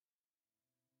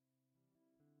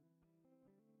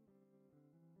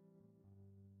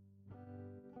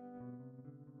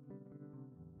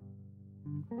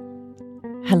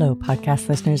Hello, podcast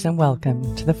listeners, and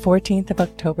welcome to the 14th of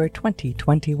October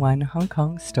 2021 Hong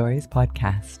Kong Stories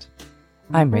podcast.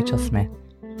 I'm Rachel Smith.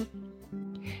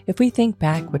 If we think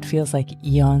back what feels like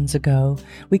eons ago,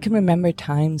 we can remember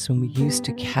times when we used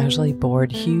to casually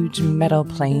board huge metal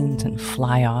planes and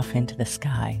fly off into the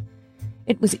sky.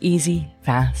 It was easy,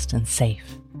 fast, and safe.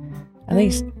 At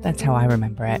least, that's how I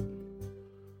remember it.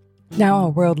 Now our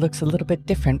world looks a little bit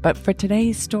different, but for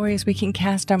today's stories, we can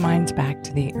cast our minds back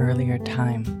to the earlier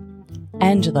time.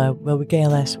 Angela will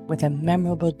regale us with a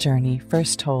memorable journey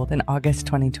first told in August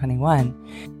 2021,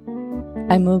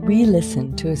 and we'll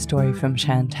re-listen to a story from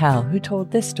Chantal, who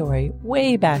told this story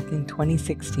way back in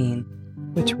 2016,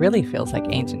 which really feels like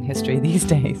ancient history these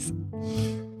days.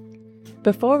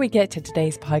 Before we get to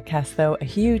today's podcast, though, a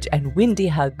huge and windy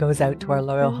hug goes out to our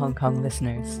loyal Hong Kong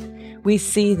listeners. We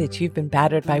see that you've been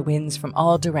battered by winds from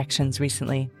all directions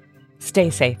recently.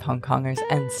 Stay safe, Hong Kongers,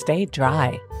 and stay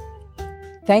dry.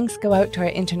 Thanks go out to our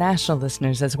international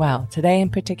listeners as well, today in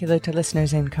particular to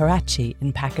listeners in Karachi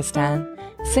in Pakistan,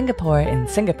 Singapore in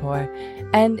Singapore,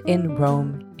 and in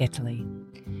Rome, Italy.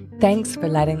 Thanks for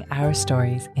letting our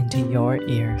stories into your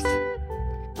ears.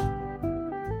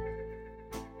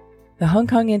 The Hong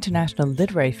Kong International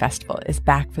Literary Festival is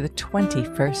back for the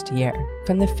 21st year.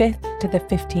 From the 5th to the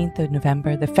 15th of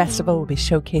November, the festival will be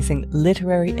showcasing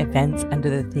literary events under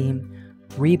the theme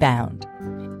Rebound.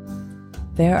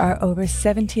 There are over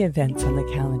 70 events on the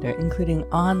calendar, including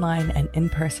online and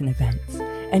in-person events,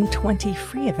 and 20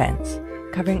 free events,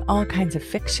 covering all kinds of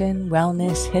fiction,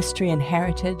 wellness, history, and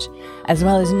heritage, as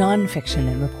well as non-fiction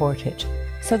and reportage.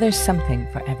 So there's something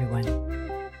for everyone.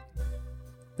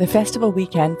 The festival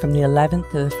weekend from the 11th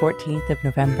to the 14th of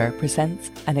November presents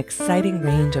an exciting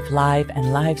range of live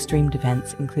and live-streamed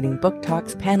events, including book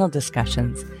talks, panel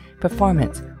discussions,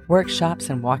 performance,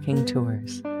 workshops, and walking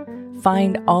tours.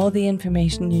 Find all the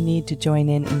information you need to join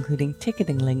in, including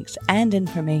ticketing links and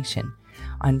information,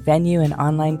 on venue and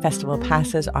online festival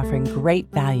passes offering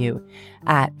great value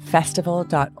at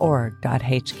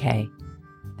festival.org.hk.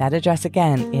 That address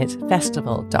again is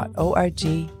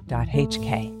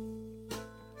festival.org.hk.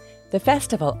 The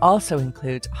festival also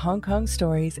includes Hong Kong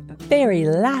Stories' very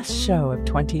last show of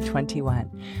 2021,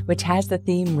 which has the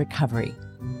theme Recovery.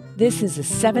 This is the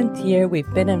 7th year we've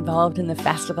been involved in the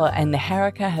festival, and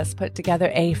Niharika has put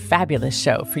together a fabulous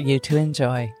show for you to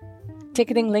enjoy.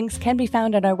 Ticketing links can be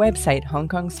found on our website,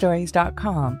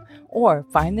 hongkongstories.com, or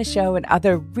find the show and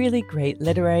other really great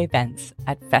literary events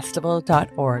at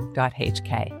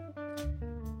festival.org.hk.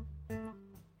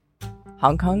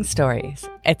 Hong Kong Stories.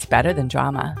 It's better than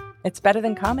drama. It's better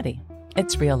than comedy.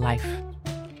 It's real life.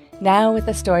 Now with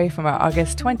a story from our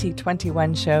August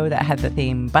 2021 show that had the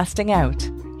theme Busting Out,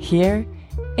 here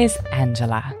is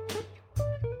Angela.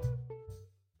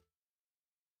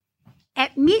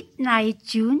 At midnight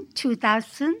June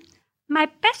 2000, my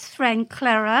best friend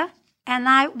Clara and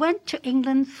I went to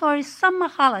England for a summer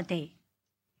holiday.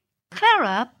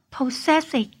 Clara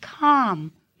possessed a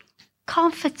calm,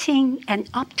 comforting, and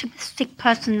optimistic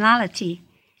personality.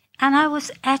 And I was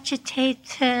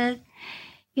agitated,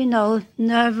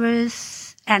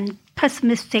 nervous and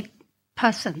pessimistic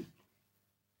person.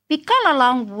 We got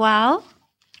along well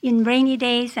in rainy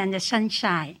days and the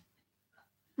sunshine.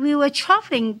 We were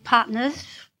traveling partners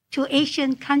to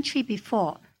Asian country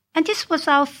before, and this was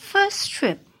our first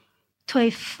trip to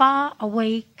a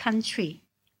far-away country,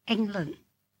 England.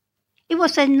 It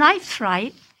was a night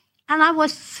flight, and I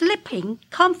was sleeping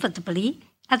comfortably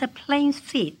at the plane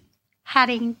seat,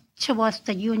 heading towards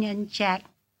the Union Jack,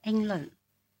 England.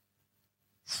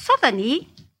 Suddenly,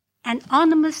 an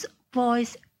anonymous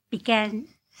voice began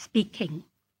speaking.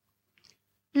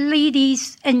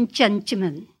 "Ladies and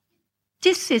gentlemen,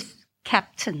 this is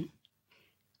Captain.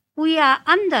 We are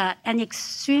under an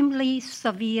extremely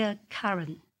severe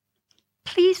current.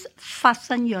 Please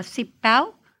fasten your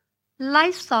seatbelt,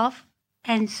 lights off,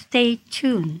 and stay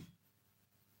tuned."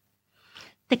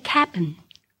 The cabin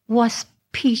was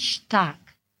pitch dark.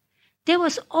 There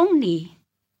was only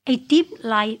a dim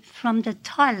light from the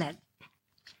toilet.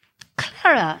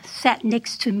 Clara sat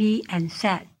next to me and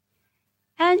said,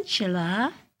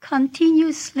 "Angela,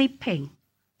 continue sleeping.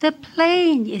 The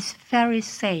plane is very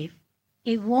safe.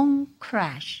 It won't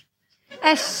crash."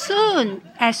 As soon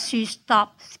as she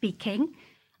stopped speaking,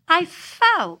 I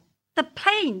felt the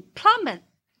plane plummet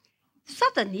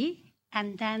suddenly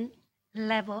and then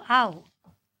level out.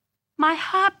 My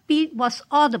heartbeat was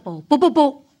audible. Boop, boop,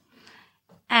 boop.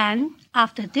 And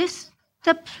after this,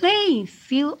 the plane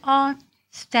flew on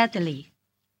steadily.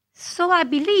 So I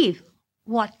believe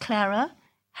what Clara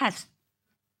has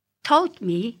told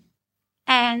me,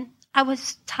 and I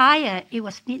was tired. It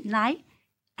was midnight,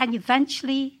 and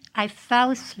eventually I fell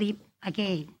asleep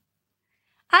again.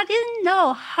 I didn't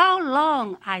know how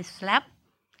long I slept.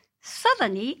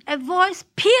 Suddenly, a voice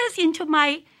pierced into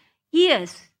my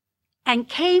ears and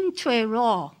came to a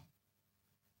roar.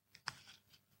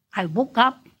 I woke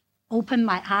up, opened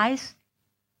my eyes,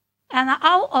 and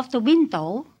out of the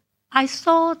window, I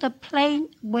saw the plane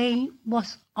wing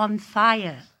was on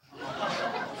fire.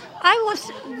 I was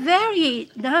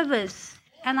very nervous,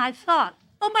 and I thought,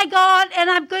 oh my God, and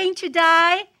I'm going to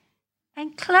die.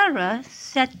 And Clara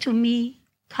said to me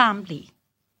calmly,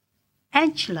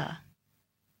 Angela,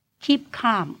 keep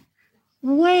calm.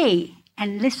 Wait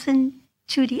and listen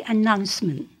to the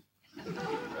announcement.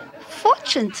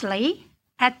 Fortunately,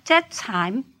 at that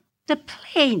time, the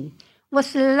plane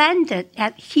was landed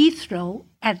at Heathrow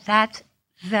at that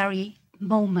very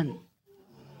moment.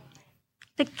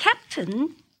 The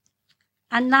captain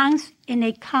announced in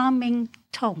a calming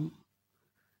tone,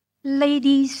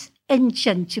 ladies and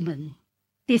gentlemen,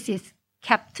 this is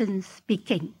Captain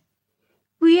speaking.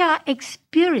 We are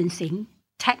experiencing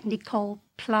technical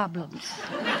problems.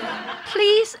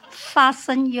 Please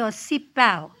fasten your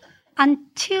seatbelt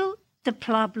until the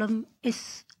problem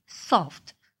is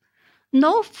solved.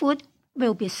 No food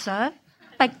will be served,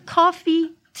 but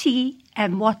coffee, tea,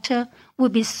 and water will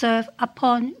be served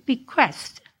upon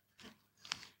request.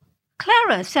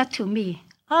 Clara said to me,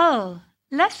 oh,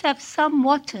 let's have some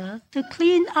water to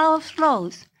clean our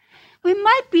throats. We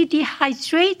might be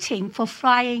dehydrating for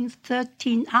flying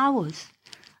 13 hours.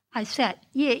 I said,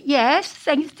 yes,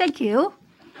 thank you.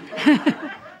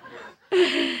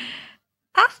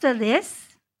 After this,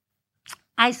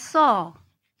 I saw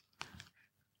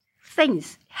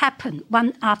things happen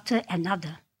one after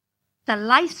another. The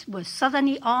lights were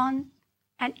suddenly on.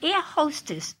 An air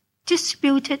hostess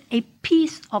distributed a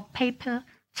piece of paper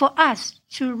for us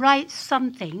to write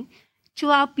something to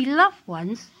our beloved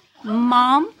ones,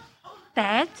 Mom,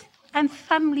 Dad, and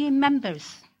family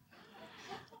members.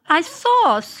 I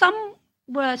saw some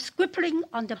were scribbling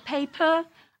on the paper,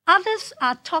 others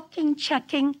are talking,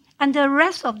 checking, and the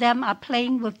rest of them are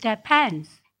playing with their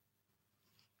pens.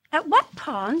 At one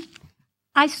point,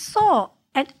 I saw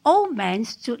an old man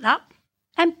stood up,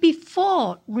 and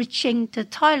before reaching the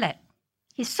toilet,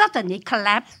 he suddenly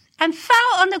collapsed and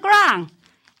fell on the ground,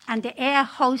 and the air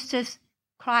hostess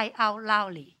cried out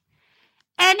loudly,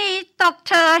 any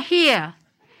doctor here?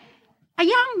 A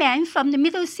young man from the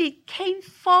middle seat came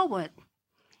forward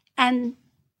and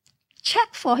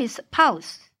checked for his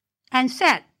pulse and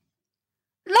said,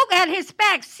 look at his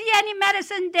back, see any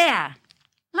medicine there?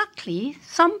 Luckily,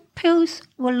 some pills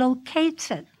were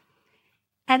located,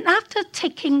 and after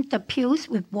taking the pills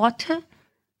with water,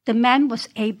 the man was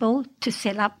able to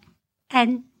sit up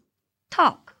and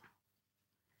talk.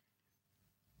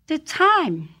 The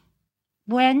time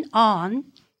went on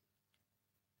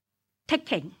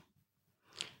ticking,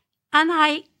 and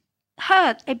I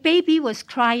heard a baby was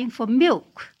crying for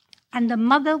milk, and the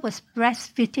mother was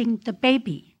breastfeeding the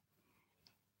baby.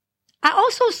 I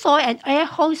also saw an air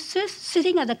hostess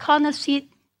sitting at the corner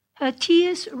seat. Her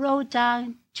tears rolled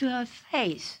down to her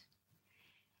face.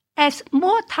 As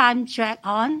more time dragged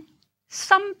on,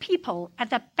 some people at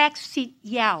the back seat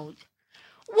yelled,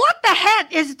 what the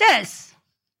heck is this?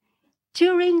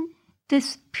 During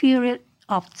this period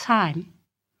of time,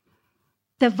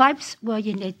 the vibes were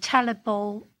in a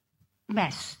terrible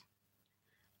mess.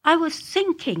 I was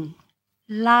thinking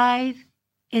life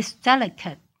is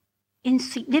delicate,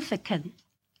 insignificant,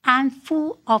 and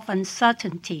full of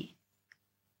uncertainty,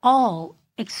 all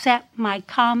except my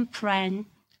calm friend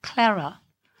Clara,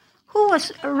 who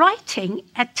was writing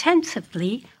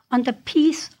attentively on the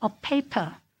piece of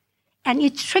paper, and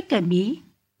it triggered me,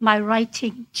 my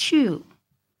writing too.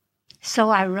 So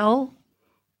I wrote,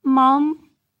 Mom,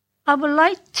 I would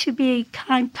like to be a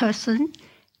kind person,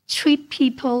 treat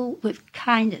people with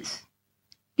kindness,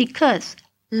 because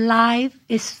life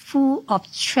is full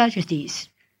of tragedies,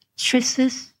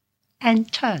 twists,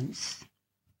 and turns.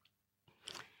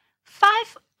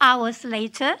 5 hours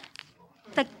later,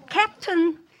 the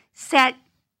captain said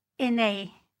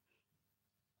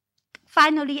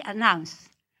finally announced,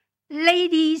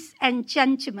 ladies and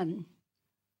gentlemen,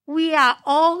 we are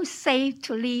all safe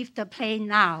to leave the plane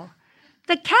now.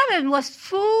 The cabin was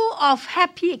full of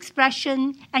happy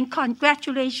expression and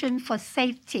congratulations for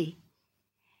safety.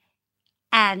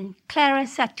 And Clara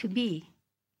said to me,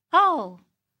 oh,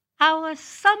 our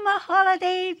summer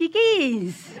holiday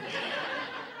begins.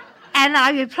 And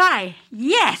I replied,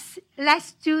 yes,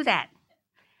 let's do that.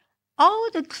 All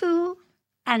the crew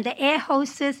and the air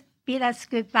hostess bid us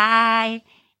goodbye,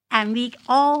 and we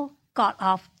all got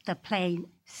off the plane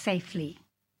safely.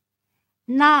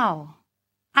 Now,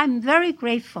 I'm very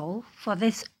grateful for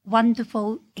this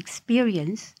wonderful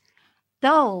experience,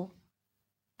 though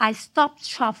I stopped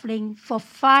traveling for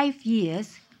 5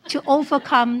 years to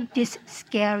overcome this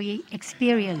scary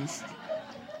experience.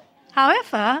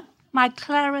 However, my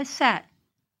Clara said,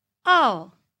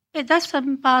 "Oh, it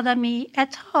doesn't bother me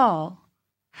at all."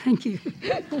 Thank you.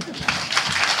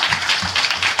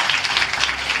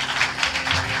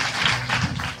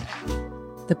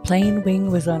 The plane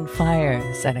wing was on fire,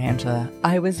 said Angela.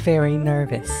 I was very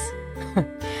nervous.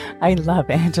 I love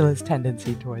Angela's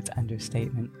tendency towards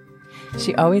understatement.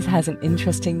 She always has an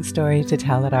interesting story to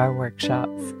tell at our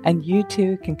workshops, and you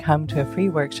too can come to a free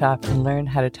workshop and learn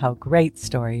how to tell great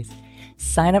stories.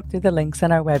 Sign up through the links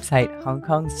on our website,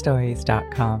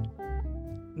 hongkongstories.com.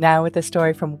 Now with a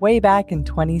story from way back in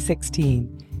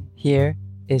 2016, here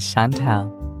is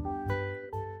Chantal.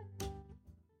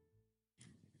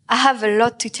 I have a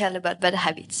lot to tell about bad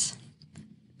habits.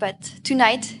 But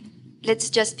tonight, let's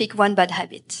just pick one bad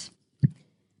habit.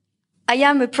 I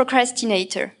am a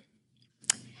procrastinator.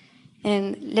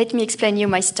 And let me explain you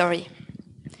my story.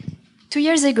 2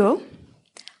 years ago,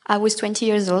 I was 20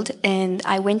 years old and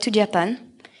I went to Japan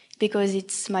because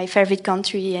it's my favorite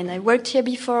country and I worked here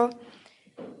before.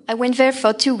 I went there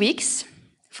for 2 weeks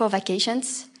for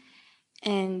vacations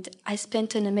and I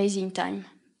spent an amazing time.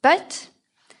 But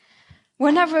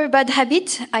whenever a bad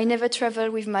habit, I never travel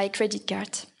with my credit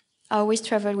card. I always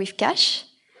travel with cash.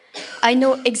 I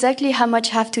know exactly how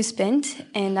much I have to spend,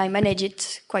 and I manage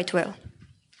it quite well.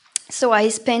 So I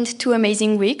spent 2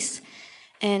 amazing weeks,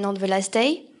 and on the last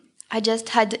day, I just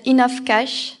had enough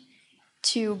cash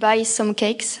to buy some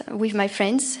cakes with my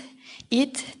friends,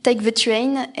 eat, take the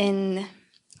train, and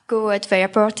go at the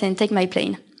airport and take my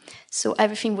plane. So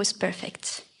everything was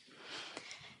perfect.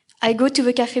 I go to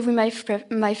the cafe with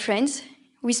my friends.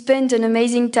 We spend an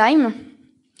amazing time,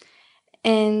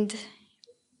 and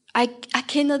I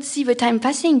cannot see the time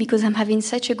passing because I'm having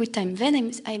such a good time. Then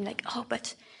I'm like, oh,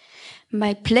 but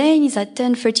my plane is at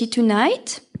 10:30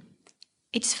 tonight.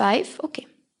 It's 5. Okay,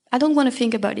 I don't want to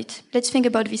think about it. Let's think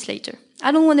about this later.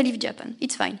 I don't want to leave Japan.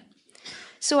 It's fine.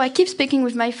 So I keep speaking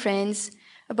with my friends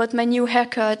about my new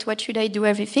haircut, what should I do,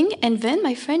 everything. And then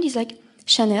my friend is like,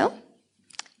 Chanel,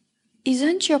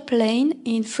 isn't your plane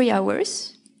in 3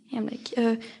 hours? I'm like,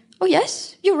 oh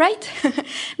yes, you're right.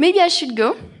 Maybe I should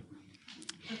go.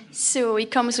 So he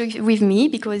comes with me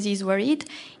because he's worried.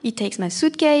 He takes my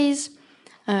suitcase.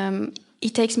 He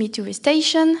takes me to the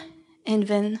station. And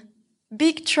then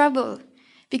big trouble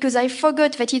because I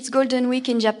forgot that it's Golden Week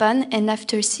in Japan and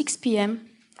after 6 p.m.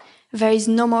 there is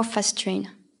no more fast train.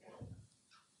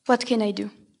 What can I do?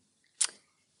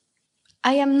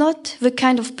 I am not the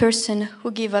kind of person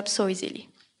who give up so easily.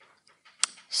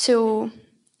 So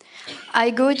I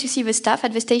go to see the staff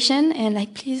at the station and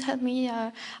like, please help me.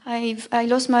 I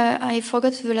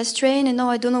forgot the last train and now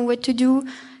I don't know what to do.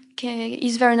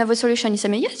 Is there another solution? He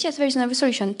said, yes, there is another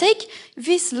solution. Take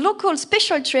this local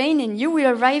special train and you will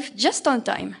arrive just on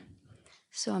time.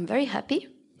 So I'm very happy.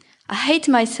 I hate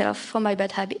myself for my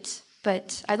bad habits,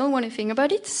 but I don't want to think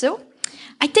about it. So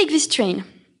I take this train.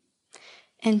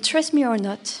 And trust me or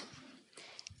not,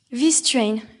 this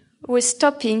train was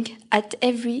stopping at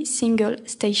every single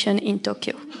station in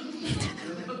Tokyo.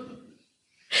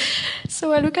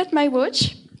 So I look at my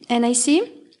watch and I see,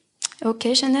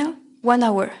 okay, Chanel, 1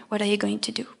 hour. What are you going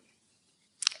to do?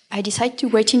 I decide to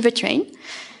wait in the train.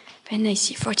 Then I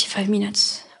see 45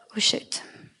 minutes. Oh shit,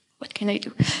 what can I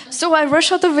do? So I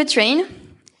rush out of the train.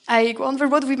 I go on the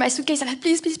road with my suitcase. I'm like,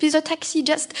 please, a taxi,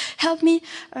 just help me.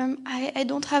 I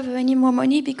don't have any more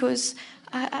money because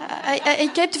I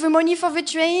kept the money for the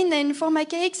train and for my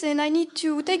cakes, and I need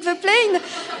to take the plane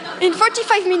in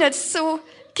 45 minutes. So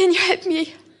can you help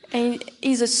me? And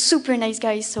he's a super nice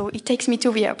guy, so he takes me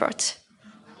to the airport.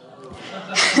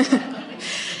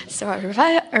 So I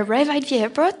arrive at the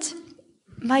airport.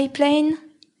 My plane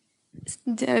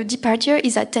departure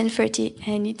is at 10:30,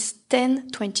 and it's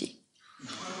 10:20.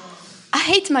 I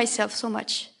hate myself so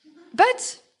much,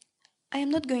 but I am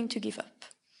not going to give up.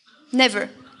 Never.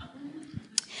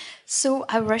 So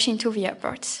I rush into the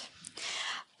airport.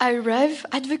 I arrive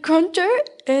at the counter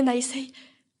and I say,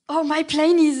 oh, my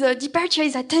plane departure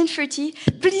is at 10:30.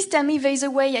 Please tell me there is a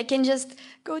way I can just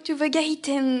go to the gate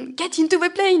and get into the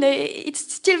plane.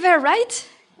 It's still there, right?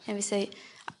 And we say,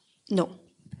 no.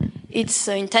 It's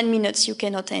in 10 minutes you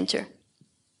cannot enter.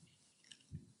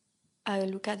 I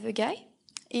look at the guy.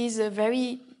 He's a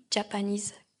very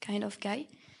Japanese kind of guy.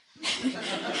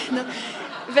 No,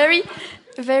 very,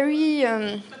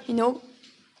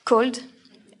 cold.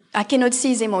 I cannot see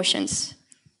his emotions.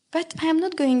 But I am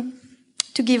not going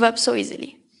to give up so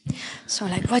easily. So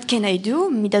I'm like, what can I do?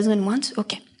 He doesn't want.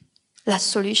 Okay. Last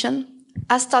solution.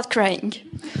 I start crying.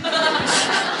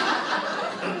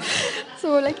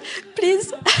 So like,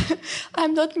 please,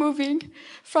 I'm not moving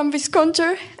from this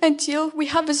counter until we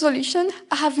have a solution.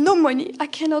 I have no money. I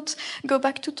cannot go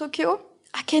back to Tokyo.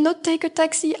 I cannot take a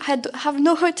taxi. I have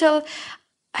no hotel.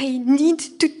 I need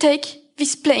to take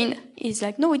this plane. He's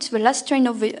like, no, it's the last plane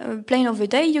of the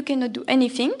day. You cannot do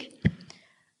anything.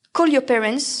 Call your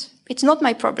parents. It's not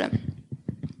my problem.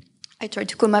 I try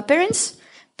to call my parents,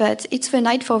 but it's the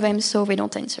night for them, so they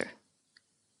don't answer.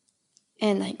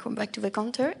 And I come back to the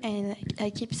counter, and I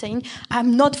keep saying,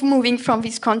 I'm not moving from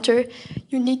this counter.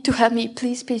 You need to help me.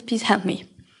 Please, please, please help me.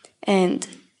 And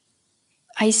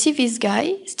I see this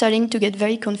guy starting to get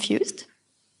very confused.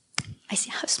 I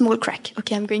see a small crack.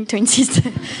 Okay, I'm going to insist.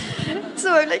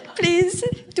 So I'm like, please,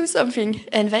 do something.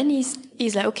 And then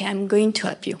he's like, okay, I'm going to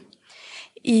help you.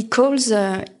 He calls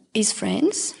his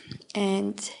friends,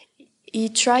 and he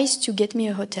tries to get me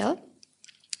a hotel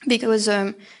because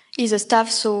he's a staff,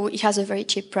 so he has a very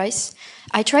cheap price.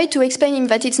 I try to explain him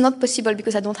that it's not possible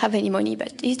because I don't have any money,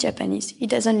 but he's Japanese. He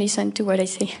doesn't listen to what I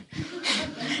say.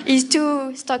 He's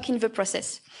too stuck in the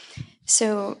process.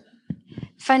 So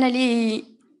finally,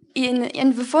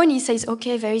 in the phone, he says,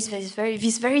 okay, there is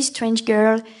this very strange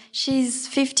girl. She's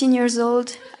 15 years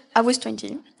old. I was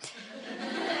 20.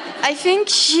 I think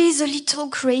she's a little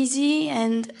crazy,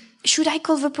 and should I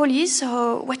call the police,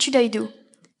 or what should I do?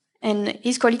 And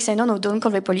his colleague said, no, don't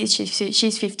call the police.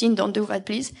 She's 15, don't do that,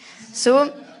 please.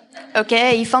 So,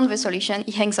 okay, he found the solution.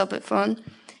 He hangs up the phone,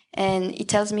 and he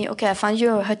tells me, okay, I found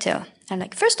you a hotel. I'm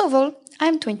like, first of all,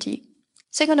 I'm 20.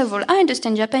 Second of all, I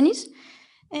understand Japanese.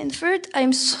 And third,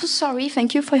 I'm so sorry,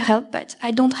 thank you for your help, but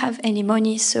I don't have any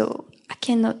money, so I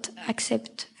cannot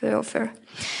accept the offer.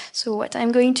 So what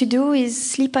I'm going to do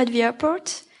is sleep at the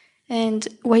airport and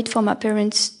wait for my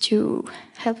parents to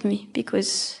help me,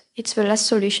 because it's the last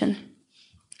solution.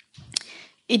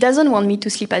 He doesn't want me to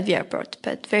sleep at the airport,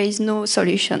 but there is no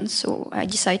solution, so I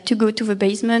decide to go to the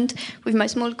basement with my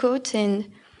small coat, and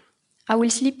I will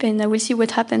sleep and I will see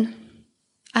what happens.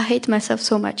 I hate myself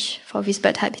so much for this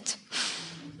bad habit.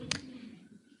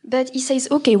 But he says,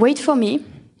 okay, wait for me.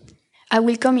 I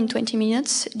will come in 20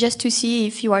 minutes just to see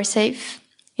if you are safe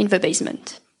in the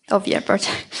basement of the airport.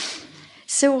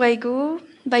 So I go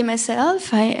by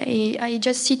myself. I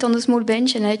just sit on a small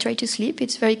bench and I try to sleep.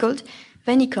 It's very cold.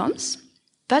 Then he comes,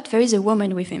 but there is a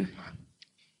woman with him.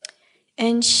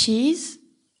 And she's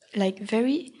like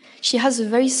she has a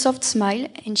very soft smile,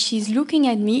 and she's looking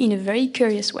at me in a very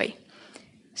curious way.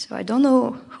 So I don't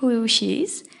know who she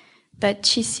is, but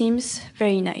she seems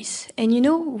very nice. And you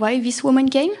know why this woman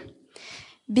came?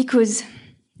 Because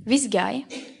this guy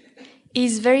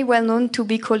is very well known to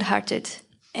be cold-hearted,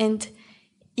 and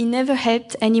he never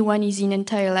helped anyone in his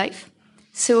entire life.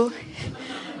 So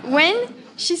when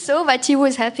she saw that he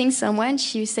was helping someone,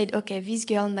 she said, okay, this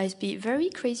girl must be very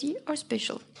crazy or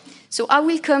special. So I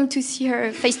will come to see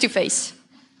her face to face.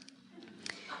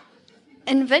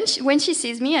 And then when she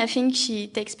sees me, I think she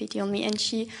takes pity on me, and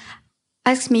she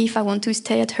asks me if I want to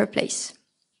stay at her place.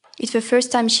 It's the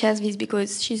first time she has this,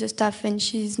 because she's a staff and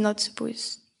she's not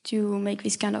supposed to make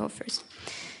this kind of offers.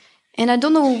 And I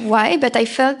don't know why, but I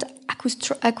felt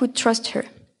I could trust her.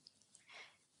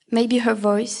 Maybe her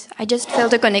voice. I just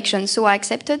felt a connection, so I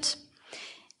accepted.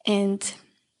 And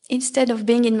instead of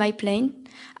being in my plane,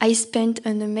 I spent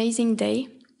an amazing day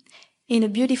in a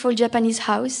beautiful Japanese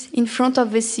house in front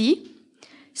of the sea,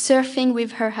 surfing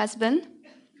with her husband,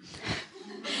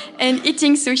 and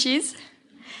eating sushis,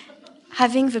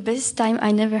 having the best time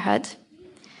I never had.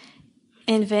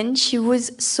 And then she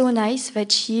was so nice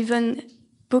that she even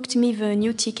booked me the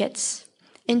new tickets.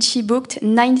 And she booked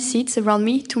 9 seats around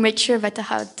me to make sure that I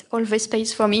had all the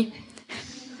space for me.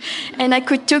 And I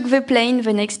could take the plane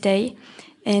the next day,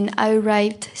 and I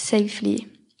arrived safely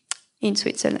in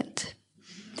Switzerland.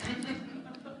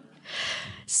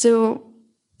 So,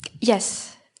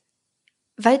 yes,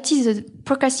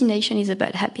 procrastination is a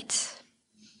bad habit.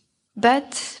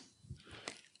 But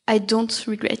I don't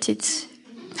regret it.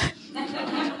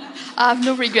 I have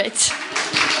no regrets.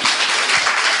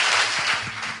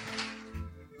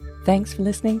 Thanks for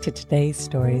listening to today's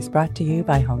stories, brought to you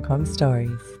by Hong Kong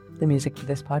Stories. The music for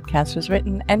this podcast was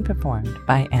written and performed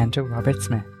by Andrew Robert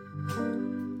Smith.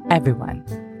 Everyone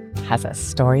has a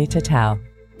story to tell.